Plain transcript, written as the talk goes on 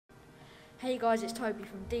Hey guys, it's Toby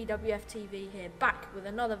from dwftv here, back with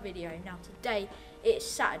another video. Now today it's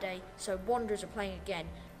Saturday, so Wanderers are playing again.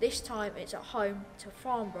 This time it's at home to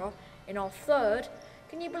Farnborough in our third,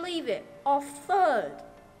 can you believe it, our third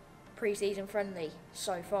pre-season friendly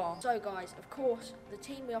so far. So guys, of course, the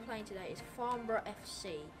team we are playing today is Farnborough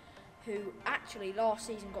FC, who actually last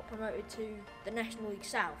season got promoted to the National League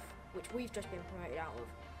South, which we've just been promoted out of.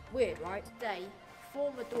 Weird, right? Today,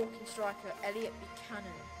 former Dorking striker Elliot Buchanan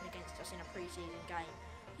against us in a pre-season game.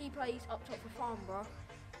 He plays up top for Farnborough.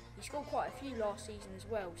 He scored quite a few last season as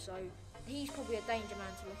well, so he's probably a danger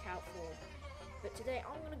man to look out for. But today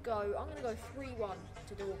I'm gonna go 3-1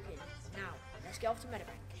 to Dorking. Now, let's get off to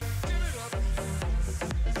Meadowbank.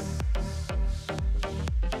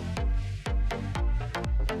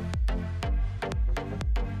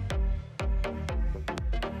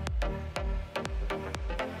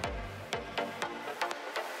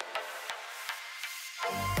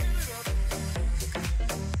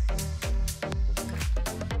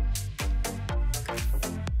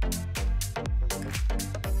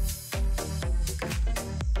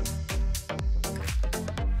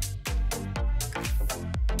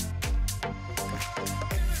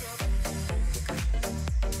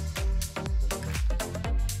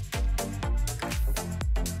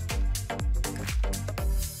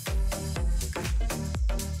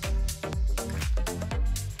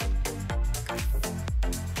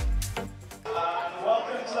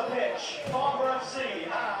 Welcome to the pitch, Farnborough FC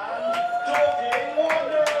and Dorking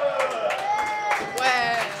Wanderers!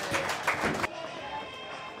 Well.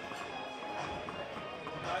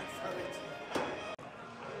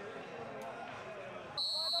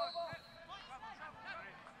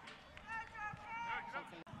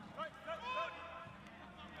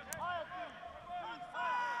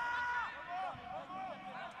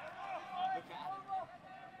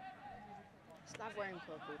 Slav wearing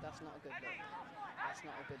purple, that's not a good look. That's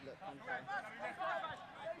not a good look, confirm.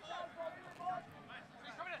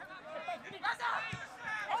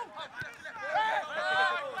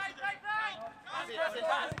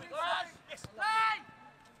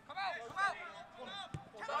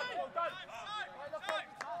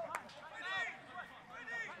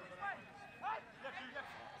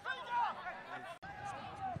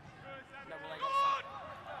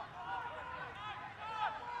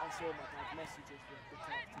 I saw my dad's messages with the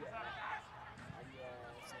top,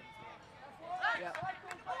 yeah.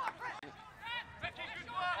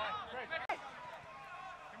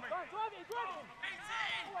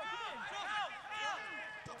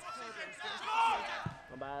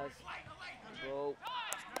 Baz. Go.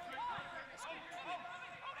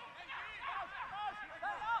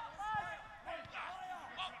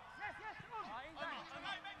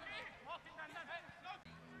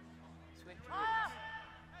 Switch routes.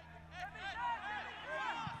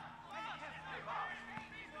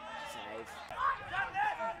 Save.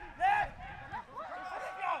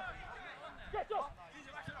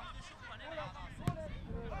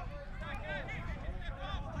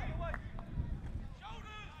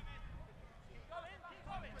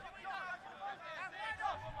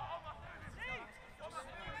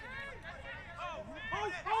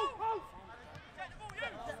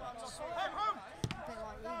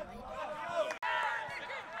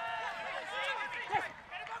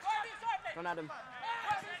 Run Adam.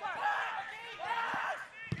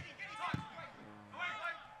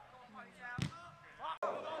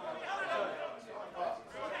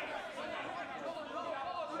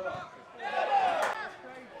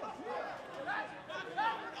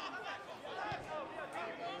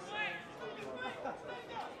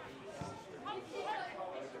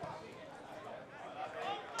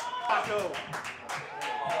 Go.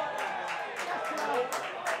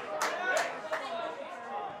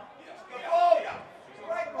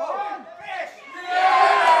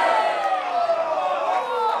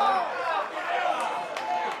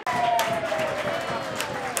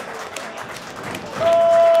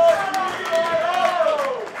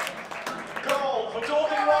 Goal for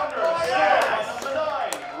Dorking Wanderers. Number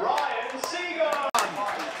 9, Ryan Seeger.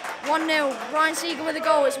 1-0, Ryan Seeger with a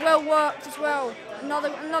goal. It's well worked as well.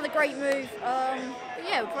 Another great move. But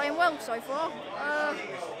yeah, we're playing well so far.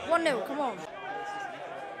 1-0, come on.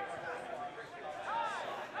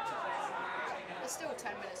 There's still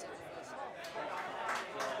 10 minutes in the first.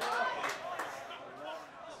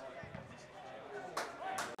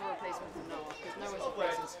 No replacement for Noah, because Noah's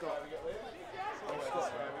replacing Scott.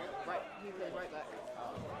 Right, he plays right back.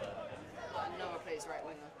 And Noah plays right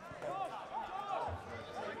winger.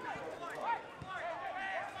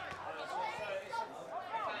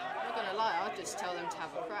 I'm not gonna lie, I'd just tell them to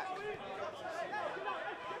have a crack.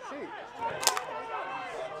 Shoot.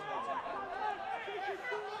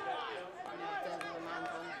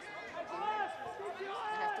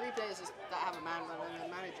 have a man run and the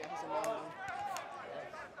manager has a man run.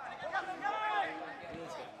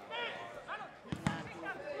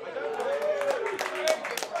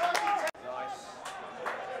 Nice.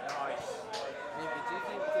 Nice. Do you think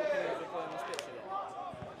Dorking will play on this pitch again?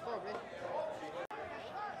 Probably.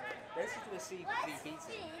 This is a CVP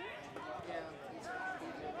team. Yeah. I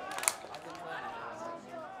didn't know that.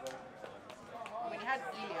 I mean, you had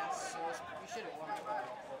Elias, so you should have won.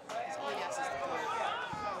 Because Elias is the player.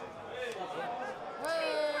 What do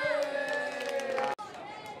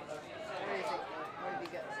you think? Where did he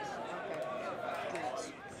get this? Okay.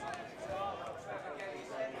 Yes.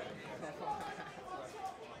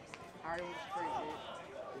 Harry wants a free shoot.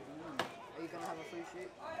 Are you going to have a free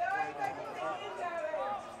shoot? Or are you going to have a free shoot?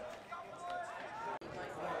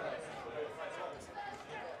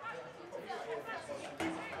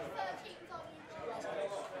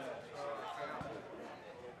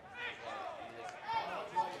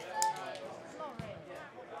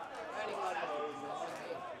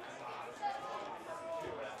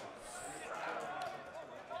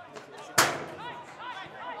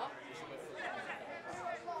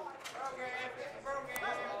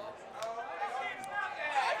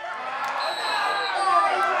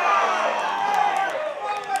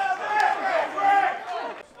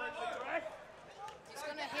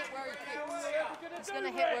 It's going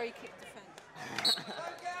to hit where he kicked the fence.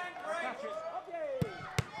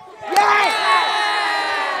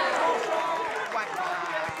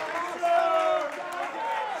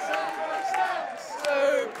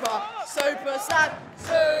 Super sad.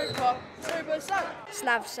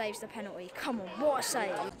 Slav saves the penalty. Come on, what a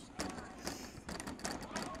save.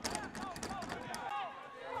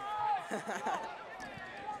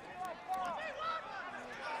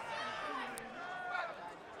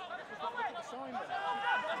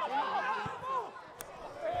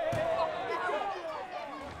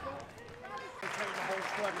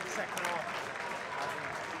 In the second half.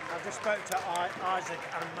 I just spoke to Isaac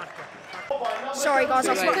and Macca. Sorry guys,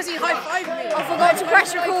 I Because he high-fived me. I forgot to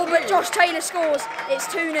press record, but Josh Taylor scores. It's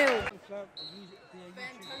 2-0.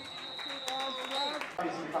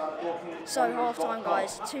 So half time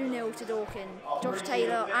guys, 2-0 to Dorking. Josh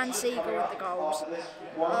Taylor and Seagull with the goals.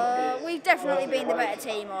 We've definitely been the better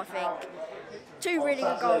team, I think. 2 really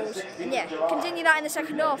good goals. And yeah, continue that in the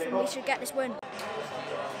second half and we should get this win.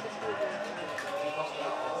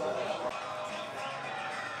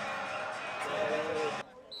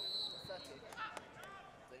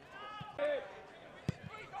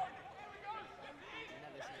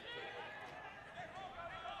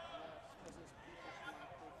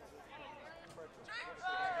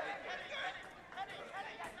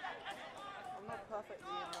 I'm not perfectly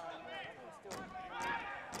in line, but still.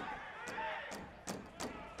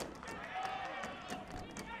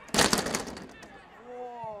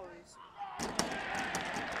 Whoa,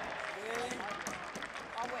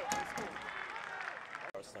 oh wait, it's cool.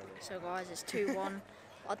 So guys, it's 2-1.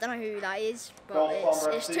 I don't know who that is, but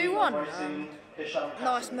it's 2-1.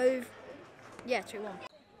 Nice move. Yeah, 2-1.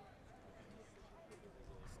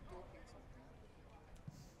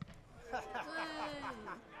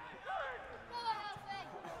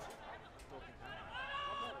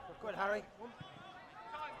 Good, Harry.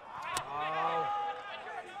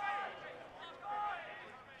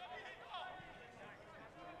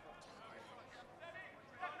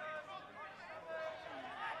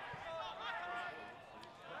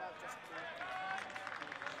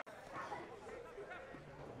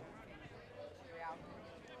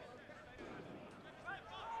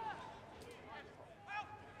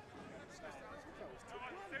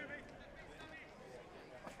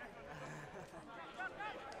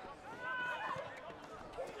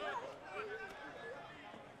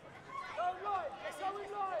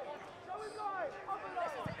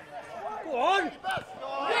 Go on!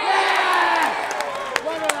 Yeah!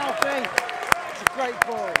 Well done, Alfie. It's a great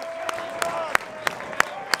ball.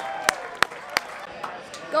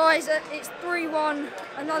 Guys, it's 3-1.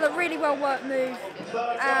 Another really well worked move.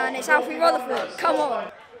 And it's Alfie Rutherford. Come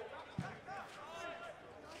on.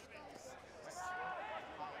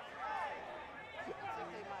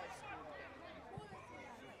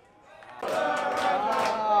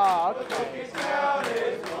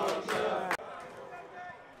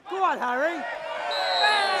 Go on, Harry.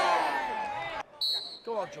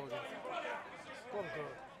 Go on, Jordan. Go on, girl.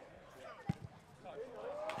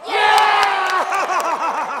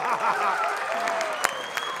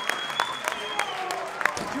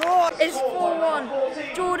 It's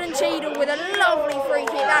 4-1. Jordan Cheadle with a lovely free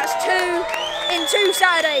kick. That's 2 in 2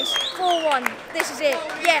 Saturdays. 4-1. This is it.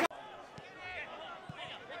 Yeah.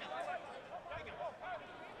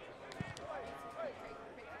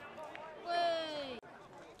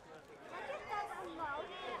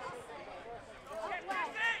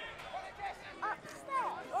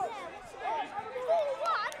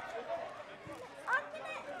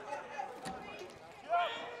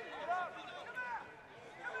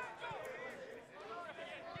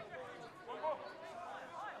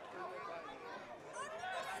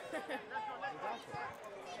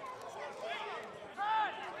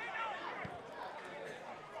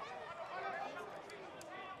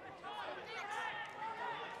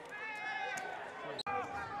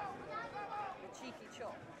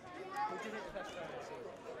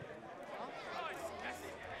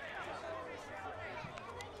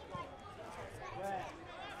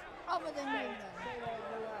 other than you then?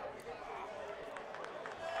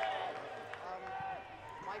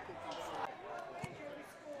 Michael can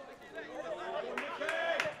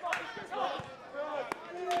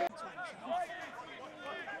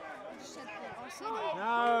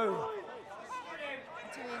No.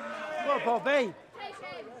 Come on, Bobby.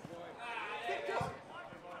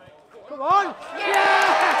 Come on. Yeah!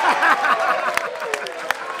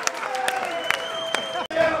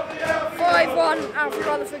 5-1, Alfie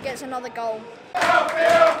Rutherford gets another goal.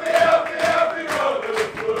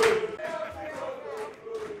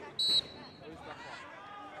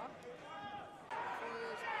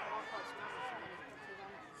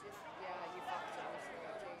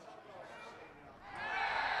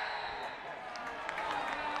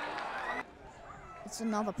 It's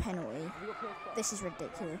another penalty. This is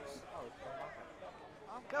ridiculous.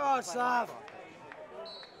 Go on, Slav.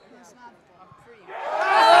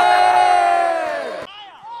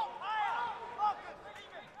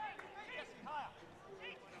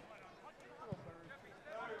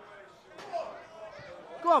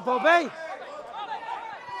 Go on, Bobby.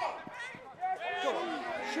 Go on,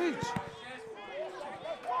 shoot.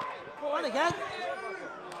 Go on again.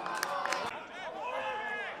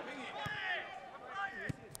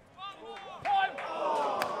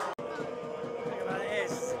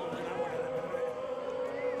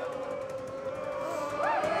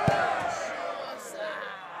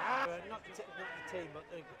 Not the team, but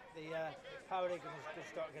the Power League will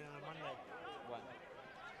start again on Monday. When?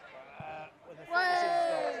 When the season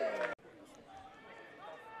starts.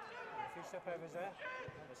 A few step-overs there.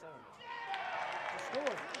 Number 7. They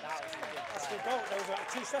scored. That's the goal. There was like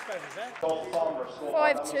 2 step-overs there.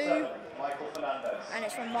 5-2. And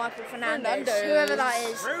it's from Michael Fernandez. Whoever that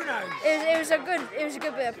is. Bruno. It was a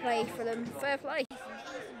good bit of play for them. Fair play.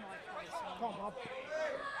 Come on, Bob.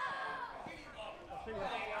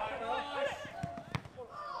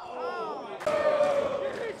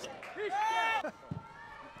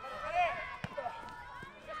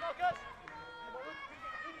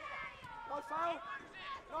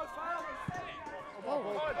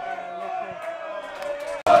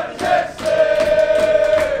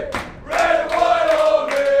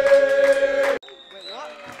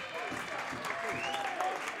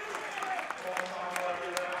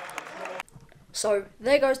 So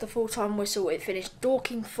there goes the full-time whistle. It finished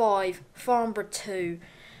Dorking 5, Farnborough 2.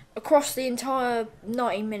 Across the entire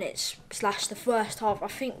 90 minutes / the first half, I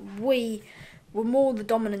think we were more the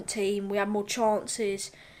dominant team. We had more chances.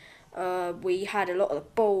 We had a lot of the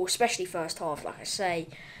ball, especially first half, like I say.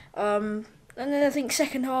 And then I think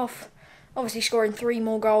second half, obviously scoring 3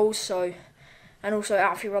 more goals. So, and also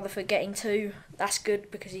Alfie Rutherford getting 2. That's good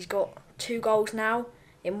because he's got 2 goals now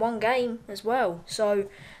in 1 game as well. So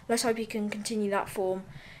let's hope he can continue that form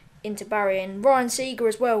into Barry. And Ryan Seeger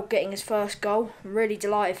as well getting his first goal. I'm really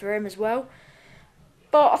delighted for him as well.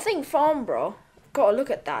 But I think Farnborough, got to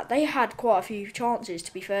look at that. They had quite a few chances,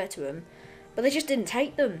 to be fair to them, but they just didn't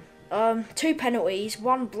take them. 2 penalties,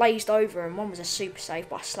 1 blazed over and 1 was a super save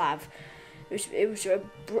by Slav.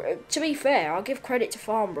 To be fair, I'll give credit to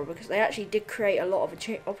Farnborough because they actually did create a lot of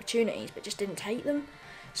opportunities but just didn't take them.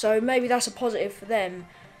 So maybe that's a positive for them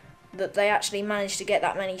that they actually managed to get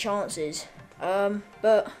that many chances.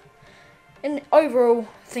 But overall,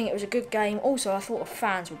 I think it was a good game. Also, I thought the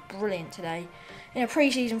fans were brilliant today. In a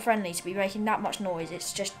pre-season friendly, to be making that much noise,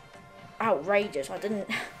 it's just outrageous. I didn't,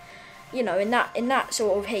 you know, in that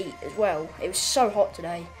sort of heat as well. It was so hot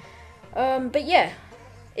today. But yeah,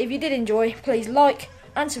 if you did enjoy, please like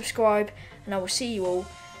and subscribe, and I will see you all.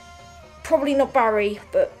 Probably not Barry,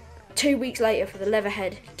 but 2 weeks later for the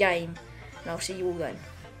Leatherhead game, and I'll see you all then.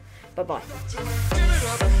 Bye bye.